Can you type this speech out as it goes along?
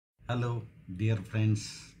Hello dear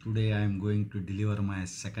friends, today I am going to deliver my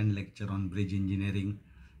second lecture on bridge engineering,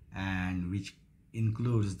 and which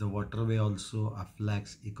includes the waterway, also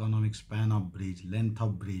AFFLUX, economic span of bridge, length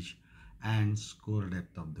of bridge and SCOUR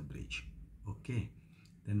depth of the bridge. Okay,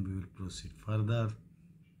 then we will proceed further.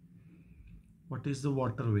 What is the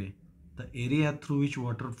waterway? The area through which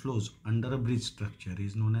water flows under a bridge structure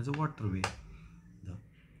is known as a waterway. The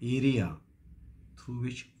area through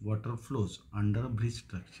which water flows under a bridge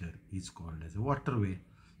structure is called as a waterway.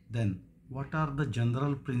 Then, what are the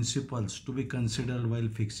general principles to be considered while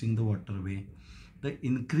fixing the waterway? The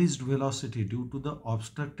increased velocity due to the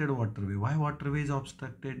obstructed waterway. Why waterway is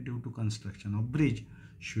obstructed? Due to construction of bridge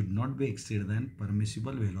should not be exceeded than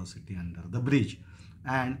permissible velocity under the bridge,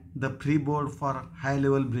 and the freeboard for high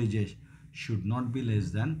level bridges should not be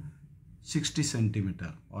less than 60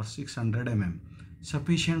 centimeter or 600 mm.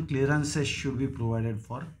 Sufficient clearances should be provided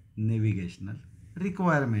for navigational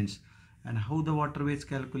requirements. And how the waterway is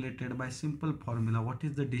calculated? By simple formula. What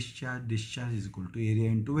is the discharge? Discharge is equal to area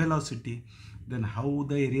into velocity. Then how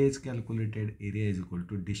the area is calculated? Area is equal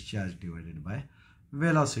to discharge divided by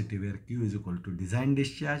velocity, where Q is equal to design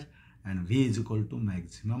discharge and V is equal to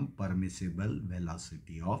maximum permissible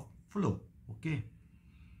velocity of flow. Okay.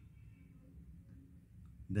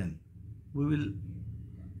 Then we will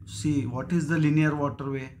see what is the linear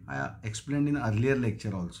waterway. I explained in earlier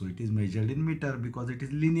lecture also. It is measured in meter because it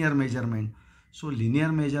is linear measurement. So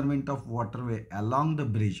linear measurement of waterway along the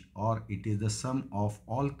bridge, or it is the sum of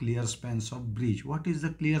all clear spans of bridge. What is the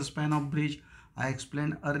clear span of bridge? I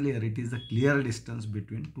explained earlier. It is the clear distance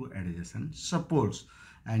between two adjacent supports.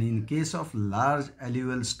 And in case of large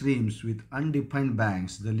alluvial streams with undefined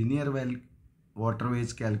banks, the linear waterway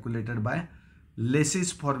is calculated by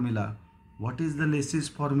Lacy's formula. What is the Lacy's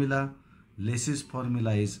formula? Lacy's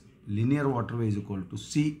formula is linear waterway is equal to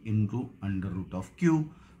C into under root of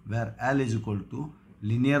Q, where L is equal to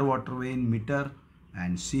linear waterway in meter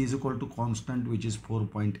and C is equal to constant, which is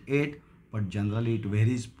 4.8, but generally it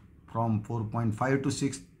varies from 4.5 to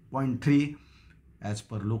 6.3 as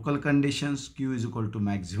per local conditions. Q is equal to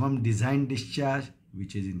maximum design discharge,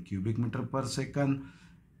 which is in cubic meter per second,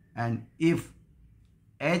 and if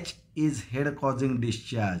H is head causing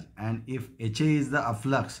discharge and if HA is the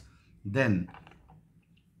afflux, then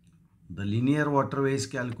the linear waterway is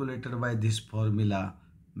calculated by this formula: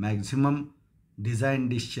 maximum design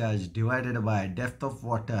discharge divided by depth of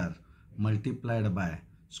water multiplied by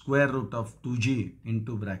square root of 2G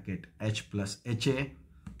into bracket H plus HA,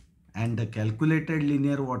 and the calculated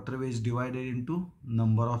linear waterway is divided into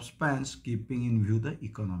number of spans, keeping in view the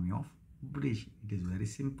economy of bridge. It is very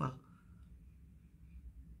simple.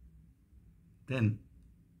 Then,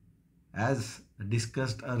 as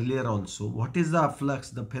discussed earlier also, what is the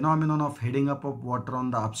afflux? The phenomenon of heading up of water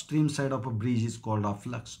on the upstream side of a bridge is called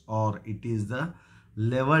afflux, or it is the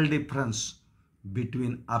level difference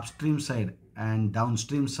between upstream side and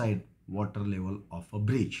downstream side water level of a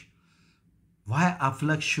bridge. Why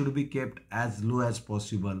afflux should be kept as low as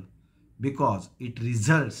possible? Because it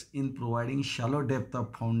results in providing shallow depth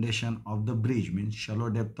of foundation of the bridge, means shallow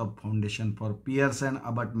depth of foundation for piers and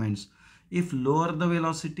abutments. If lower the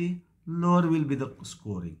velocity, lower will be the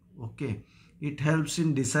scoring. Okay. It helps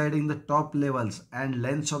in deciding the top levels and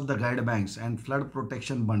lengths of the guide banks and flood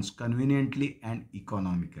protection bunds conveniently and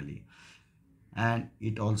economically. And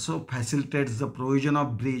it also facilitates the provision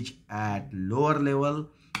of bridge at lower level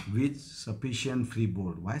with sufficient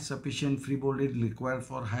freeboard. Why sufficient freeboard is required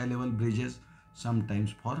for high level bridges?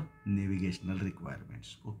 Sometimes for navigational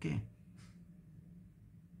requirements. Okay.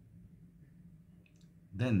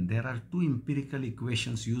 Then there are two empirical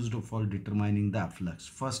equations used for determining the afflux.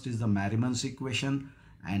 First is the Merriman's equation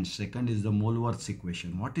and second is the Mollworth's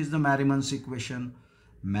equation. What is the Merriman's equation?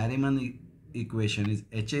 Merriman equation is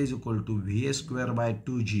HA is equal to VA square by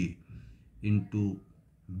 2G into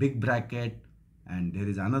big bracket, and there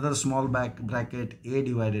is another small bracket A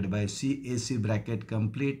divided by CAC bracket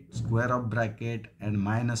complete square of bracket and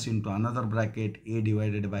minus into another bracket A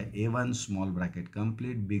divided by A1 small bracket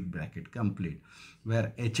complete big bracket complete,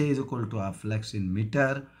 where HA is equal to afflux in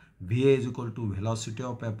meter, VA is equal to velocity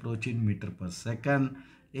of approach in meter per second,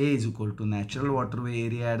 A is equal to natural waterway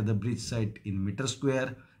area at the bridge site in meter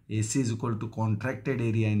square, AC is equal to contracted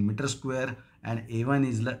area in meter square, and A1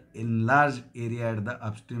 is enlarged area at the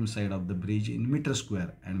upstream side of the bridge in meter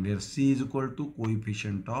square, and where C is equal to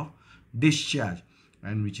coefficient of discharge,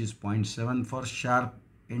 and which is 0.7 for sharp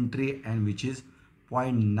entry and which is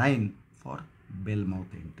 0.9 for bell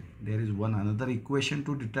mouth entry. There is one another equation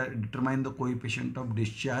to determine the coefficient of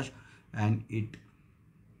discharge, and it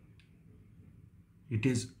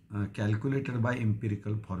is calculated by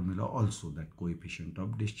empirical formula also, that coefficient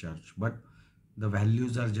of discharge, but the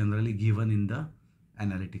values are generally given in the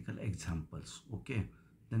analytical examples. Okay,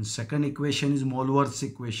 then second equation is Mollworth's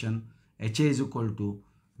equation. HA is equal to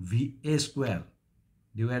VA square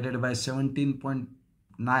divided by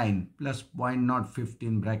 17.9 plus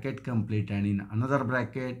 0.015 bracket complete, and in another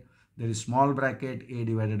bracket there is small bracket A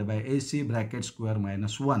divided by AC bracket square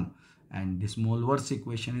minus 1, and this Mollworth's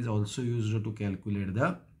equation is also used to calculate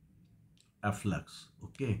the AFFLUX.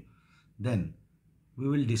 Okay, then we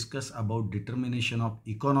will discuss about determination of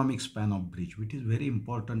economic span of bridge, which is very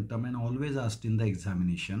important term and always asked in the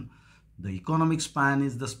examination. The economic span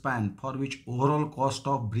is the span for which overall cost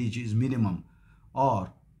of bridge is minimum,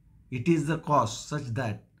 or it is the cost such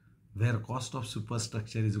that where cost of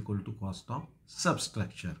superstructure is equal to cost of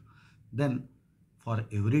substructure. Then for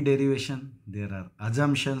every derivation there are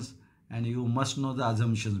assumptions, and you must know the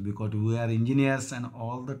assumptions because we are engineers and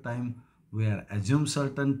all the time we are assume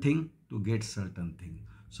certain thing to get certain thing.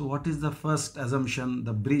 So what is the first assumption?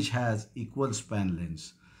 The bridge has equal span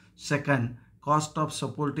lengths. Second, cost of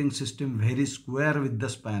supporting system varies square with the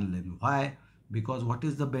span length. Why? Because what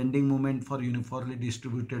is the bending moment for uniformly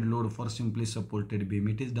distributed load for simply supported beam?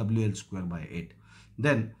 It is WL square by 8.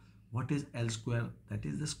 Then what is L square? That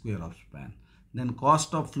is the square of span. Then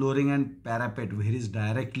cost of flooring and parapet varies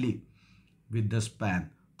directly with the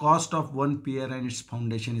span. Cost of one pier and its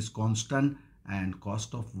foundation is constant, and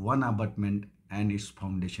cost of one abutment and its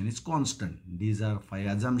foundation is constant. These are 5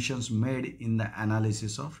 assumptions made in the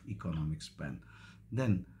analysis of economic span.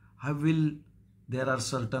 Then there are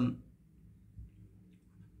certain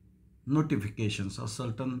notifications or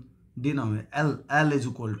certain denominator. L is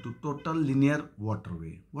equal to total linear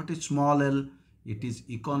waterway. What is small l? It is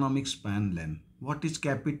economic span length. What is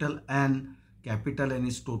capital N? Capital N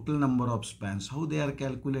is total number of spans. How they are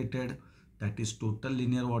calculated? That is total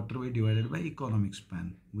linear waterway divided by economic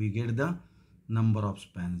span. We get the number of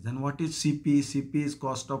spans. Then what is CP? CP is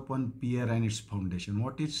cost of one pier and its foundation.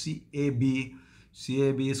 What is CAB?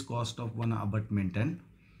 CAB is cost of one abutment and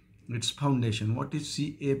its foundation. What is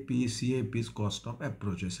CAP? CAP is cost of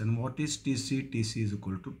approaches. And what is TC? TC is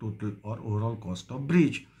equal to total or overall cost of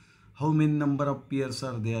bridge. How many number of piers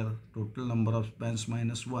are there? Total number of spans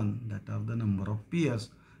minus 1, that are the number of piers.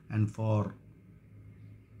 And for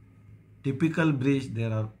typical bridge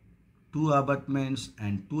there are 2 abutments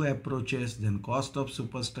and 2 approaches. Then cost of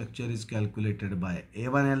superstructure is calculated by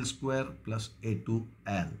A1L square plus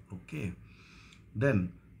A2L. Okay,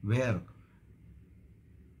 then where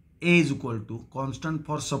A is equal to constant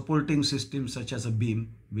for supporting systems such as a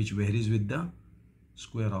beam, which varies with the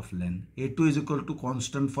square of length. A2 is equal to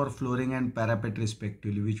constant for flooring and parapet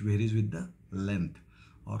respectively, which varies with the length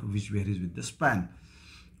or which varies with the span.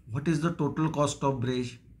 What is the total cost of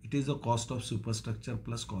bridge? It is the cost of superstructure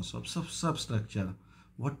plus cost of substructure.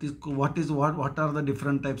 What are the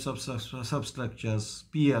different types of substructures?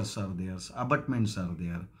 Piers are there, abutments are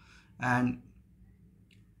there, and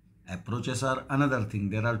approaches are another thing.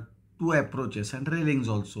 There are 2 approaches and railings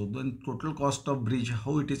also. Then total cost of bridge,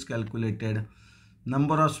 how it is calculated?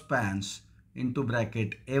 Number of spans into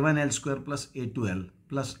bracket A1L square plus A2L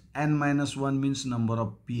plus N minus 1 means number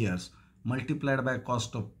of piers multiplied by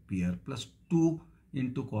cost of pier plus 2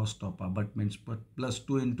 into cost of abutments plus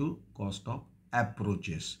 2 into cost of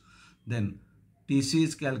approaches. Then TC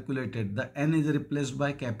is calculated. The N is replaced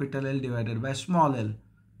by capital L divided by small l.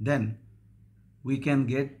 Then we can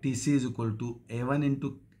get TC is equal to A1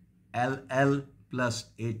 into LL plus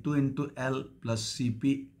A2 into L plus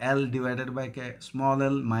CP L divided by small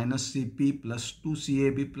l minus CP plus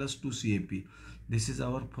 2CAB plus 2CAP. This is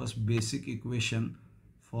our first basic equation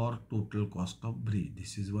for total cost of bridge.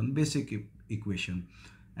 This is one basic equation,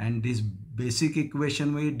 and this basic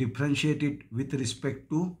equation we differentiate it with respect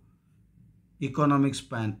to economic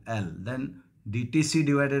span L. Then DTC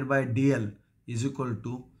divided by DL is equal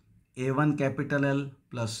to A1 capital L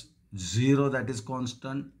plus 0, that is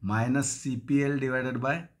constant, minus CPL divided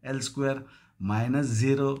by L square minus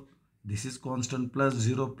 0, this is constant, plus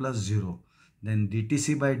 0 plus 0. Then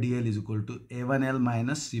DTC by DL is equal to A1L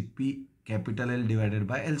minus CP capital L divided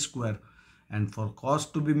by L square. And for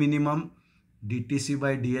cost to be minimum, DTC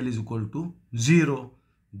by DL is equal to 0.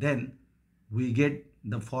 Then we get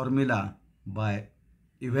the formula by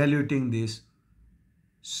evaluating this.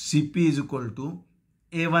 CP is equal to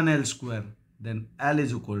A1L square. Then L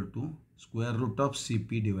is equal to square root of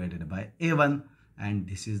CP divided by A1, and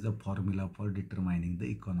this is the formula for determining the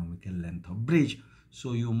economical length of bridge.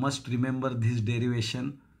 So you must remember this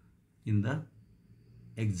derivation in the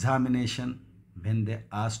examination when they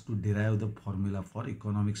ask to derive the formula for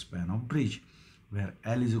economic span of bridge. where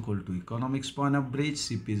L is equal to economic span of bridge,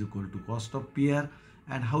 Cp is equal to cost of pier,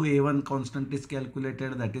 and how A1 constant is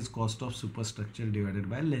calculated, that is cost of superstructure divided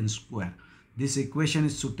by length square. This equation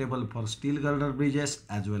is suitable for steel girder bridges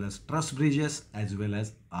as well as truss bridges as well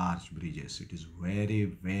as arch bridges. It is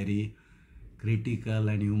very critical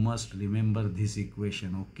and you must remember this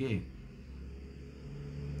equation, okay?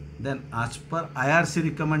 Then as per IRC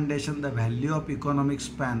recommendation, the value of economic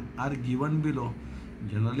span are given below.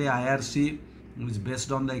 Generally IRC is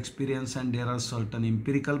based on the experience and there are certain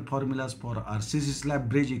empirical formulas. For RCC slab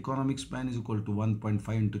bridge, economic span is equal to 1.5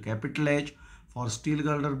 into capital H. For steel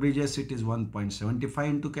girder bridges, it is 1.75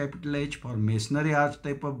 into capital H. For masonry arch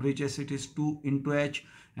type of bridges, it is 2 into H.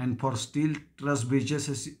 And for steel truss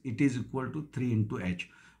bridges, it is equal to 3 into H.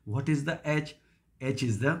 What is the H? H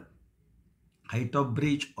is the height of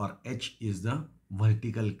bridge, or H is the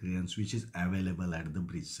vertical clearance which is available at the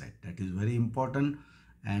bridge side. That is very important.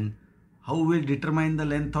 And how will determine the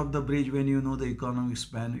length of the bridge when you know the economic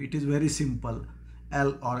span? It is very simple.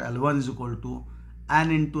 L or L1 is equal to N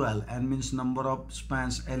into L. N means number of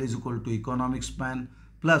spans. L is equal to economic span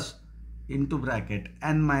plus into bracket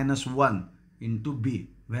N minus 1 into B,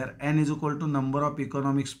 where N is equal to number of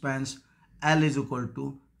economic spans, L is equal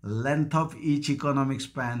to length of each economic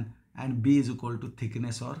span, and B is equal to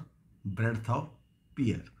thickness or breadth of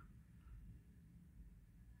pier.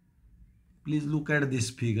 Please look at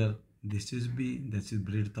this figure. This is B, this is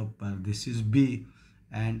breadth of pier, this is B,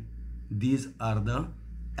 and these are the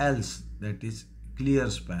L's, that is clear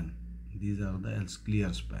span. These are the L's,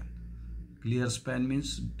 clear span. Clear span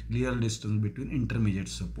means clear distance between intermediate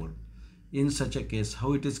support. In such a case,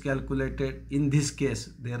 how it is calculated? In this case,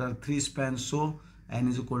 there are 3 spans, so N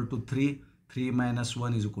is equal to 3. 3 minus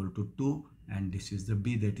 1 is equal to 2, and this is the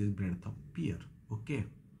B, that is breadth of pier. Okay,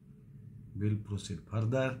 we'll proceed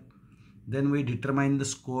further. Then we determine the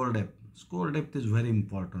score depth. Score depth is very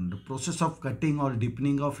important. The process of cutting or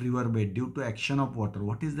deepening of river bed due to action of water.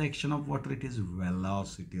 What is the action of water? It is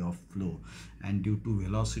velocity of flow, and due to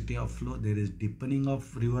velocity of flow there is deepening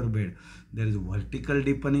of river bed. There is vertical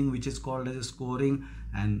deepening which is called as a scoring,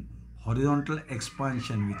 and horizontal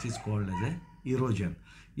expansion which is called as a erosion.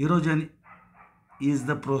 Erosion is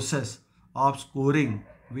the process of scoring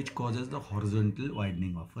which causes the horizontal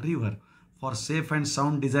widening of a river. For safe and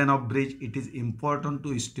sound design of bridge, it is important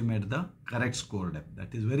to estimate the correct score depth.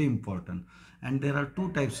 That is very important. And there are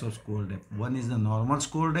 2 types of score depth. One is the normal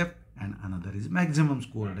score depth and another is maximum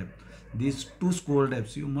score depth. These 2 score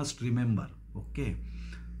depths you must remember. Okay.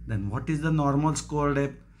 Then what is the normal score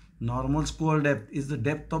depth? Normal score depth is the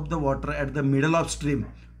depth of the water at the middle of stream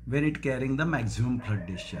when it carrying the maximum flood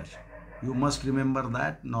discharge. You must remember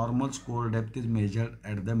that normal score depth is measured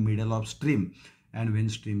at the middle of stream and when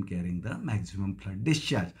stream carrying the maximum flood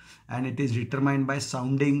discharge, and it is determined by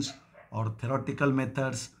soundings or theoretical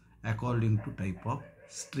methods according to type of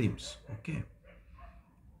streams. Okay.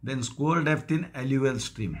 Then score depth in alluvial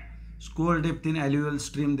stream. Score depth in alluvial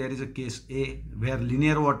stream, there is a case A where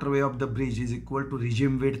linear waterway of the bridge is equal to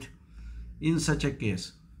regime width. In such a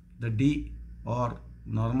case, the D or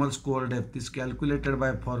normal score depth is calculated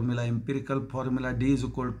by formula, empirical formula. D is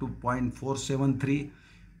equal to 0.473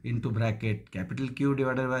 into bracket capital Q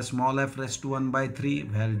divided by small f raised to 1 by 3,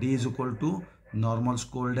 where D is equal to normal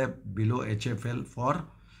score depth below HFL for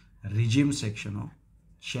regime section of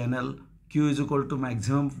channel. Q is equal to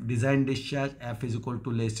maximum design discharge. F is equal to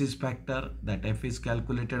Lacey's factor, that F is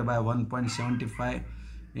calculated by 1.75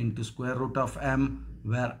 into square root of M,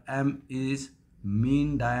 where M is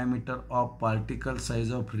mean diameter of particle size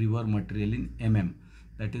of river material in mm.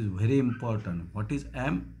 That is very important. What is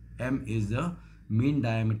M? M is the mean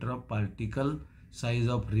diameter of particle size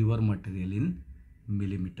of river material in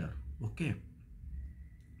millimeter. Okay.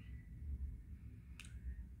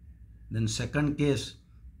 Then second case,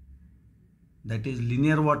 that is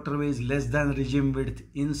linear waterway is less than regime width.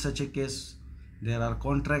 In such a case, there are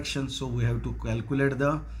contractions, so we have to calculate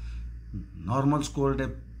the normal score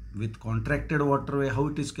depth with contracted waterway. How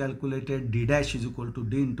it is calculated? D dash is equal to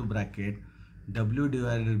D into bracket W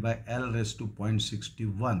divided by L raised to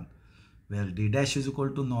 0.61, where D dash is equal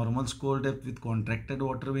to normal score depth with contracted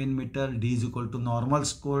waterway in meter, D is equal to normal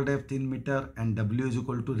score depth in meter, and W is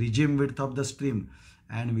equal to regime width of the stream,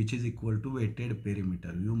 and which is equal to weighted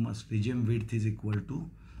perimeter. You must, regime width is equal to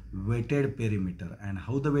weighted perimeter. And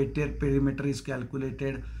how the weighted perimeter is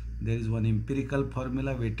calculated? There is one empirical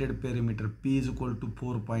formula, weighted perimeter P is equal to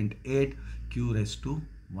 4.8 Q raised to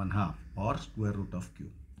 1/2 or square root of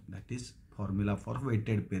Q. That is formula for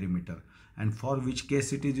weighted perimeter. And for which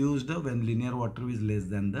case it is used? When linear waterway is less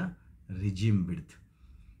than the regime width.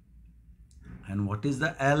 And what is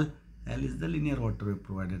the L? L is the linear waterway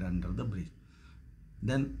provided under the bridge.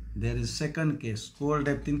 Then there is second case, SCOUR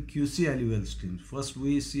depth in QC alluvial streams. First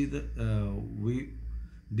we see we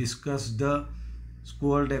discuss the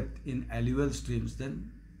SCOUR depth in alluvial streams.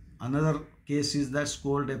 Then another case is that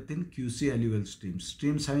SCOUR depth in QC alluvial streams.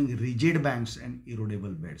 Streams having rigid banks and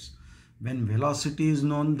erodible beds. When velocity is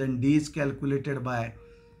known, then D is calculated by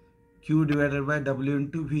Q divided by W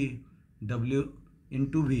into V. W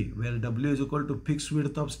into V, where W is equal to fixed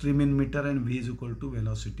width of stream in meter and V is equal to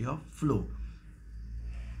velocity of flow.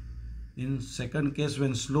 In second case,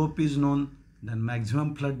 when slope is known, then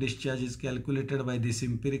maximum flood discharge is calculated by this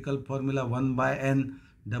empirical formula 1 by n,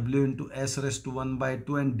 W into S raised to 1 by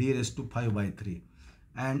 2 and D raised to 5 by 3.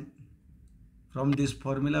 And from this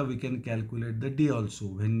formula we can calculate the D also,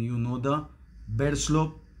 when you know the bed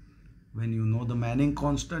slope, when you know the Manning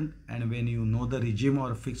constant, and when you know the regime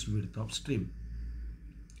or fixed width of stream.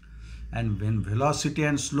 And when velocity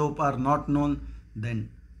and slope are not known, then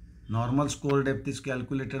normal SCOUR depth is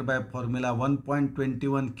calculated by formula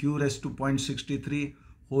 1.21 Q raised to 0.63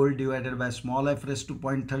 whole divided by small f raised to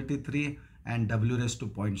 0.33 and W raised to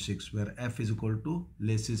 0.6, where f is equal to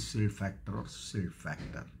Lacy's silt factor or silt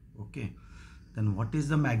factor. Okay. Then what is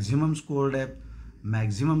the maximum SCOUR depth?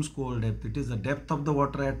 Maximum SCOUR depth, it is the depth of the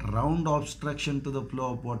water at round obstruction to the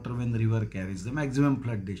flow of water when the river carries the maximum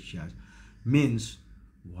flood discharge. Means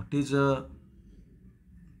what is a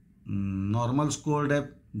normal SCOUR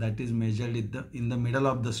depth? That is measured in the middle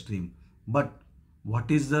of the stream. But what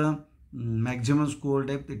is the maximum SCOUR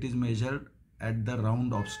depth? It is measured at the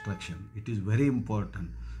round obstruction. It is very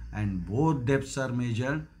important, and both depths are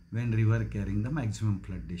measured when river carrying the maximum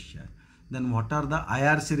flood discharge. Then what are the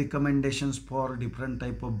IRC recommendations for different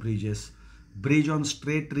type of bridges? Bridge on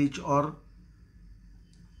straight reach or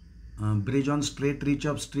bridge on straight reach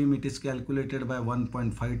of stream, it is calculated by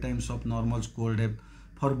 1.5 times of normal SCOUR depth.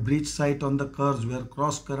 For bridge site on the curves where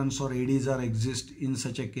cross currents or eddies are exist, in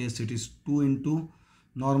such a case it is 2 into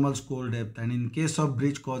normal SCOUR depth. And in case of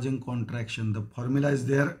bridge causing contraction, the formula is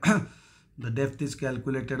there. The depth is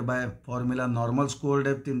calculated by formula normal SCOUR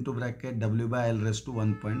depth into bracket W by L raised to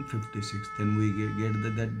 1.56. Then we get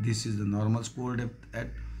that this is the normal SCOUR depth at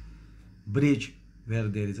bridge where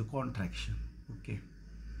there is a contraction. Okay.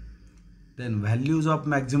 Then values of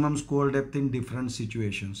maximum SCOUR depth in different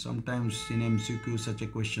situations. Sometimes in MCQ such a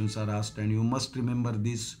questions are asked, and you must remember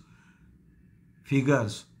these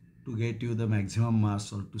figures to get you the maximum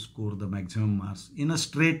mass or to score the maximum mass. In a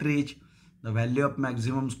straight reach, the value of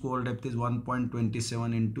maximum SCOUR depth is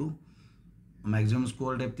 1.27 into maximum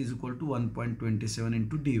SCOUR depth is equal to 1.27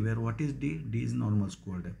 into D, where what is D? D is normal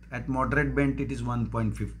SCOUR depth. At moderate bend it is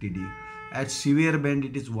 1.50 D. At severe bend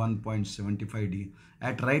it is 1.75 D.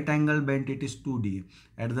 At right angle bend it is 2 D.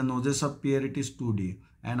 At the noses of pier it is 2 D.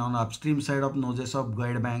 And on upstream side of noses of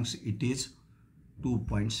guide banks it is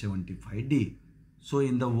 2.75 D. So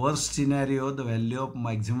in the worst scenario, the value of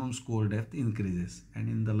maximum SCOUR depth increases, and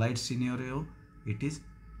in the light scenario it is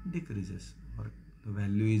decreases, or the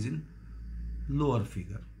value is in lower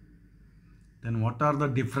figure. Then what are the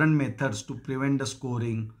different methods to prevent the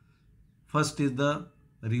scoring? First is the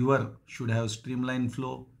river should have streamline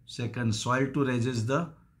flow. Second, soil to resist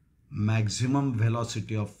the maximum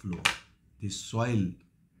velocity of flow. The soil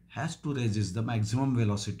has to resist the maximum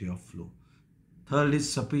velocity of flow. Third is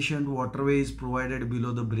sufficient waterway is provided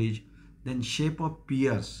below the bridge. Then shape of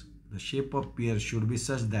piers. The shape of piers should be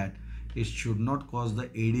such that it should not cause the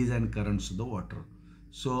eddies and currents to the water.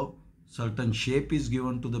 So certain shape is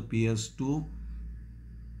given to the piers to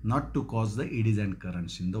not to cause the eddies and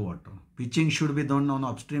currents in the water. Pitching should be done on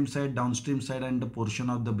upstream side, downstream side and the portion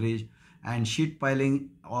of the bridge, and sheet piling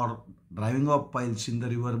or driving of piles in the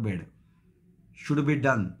river bed should be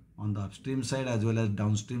done on the upstream side as well as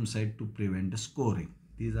downstream side to prevent the scoring.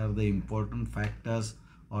 These are the important factors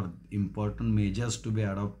or important measures to be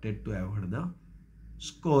adopted to avoid the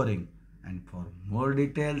scoring. And for more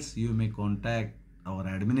details, you may contact our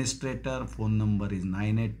administrator. Phone number is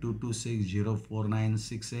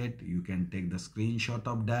 98226-04968. You can take the screenshot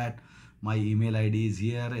of that. My email ID is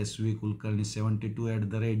here,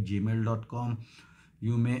 svkulkarni72@gmail.com.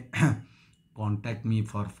 You may contact me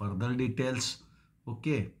for further details.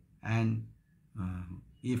 Okay. And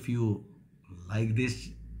if you like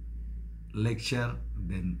this lecture,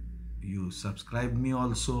 then you subscribe me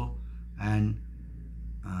also, and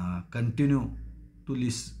continue to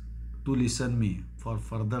listen me for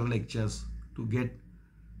further lectures to get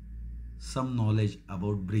some knowledge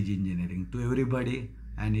about bridge engineering to everybody,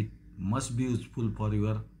 and it must be useful for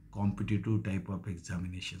your competitive type of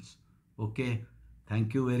examinations. Okay,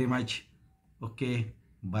 thank you very much. Okay,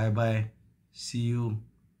 bye bye. See you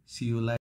later.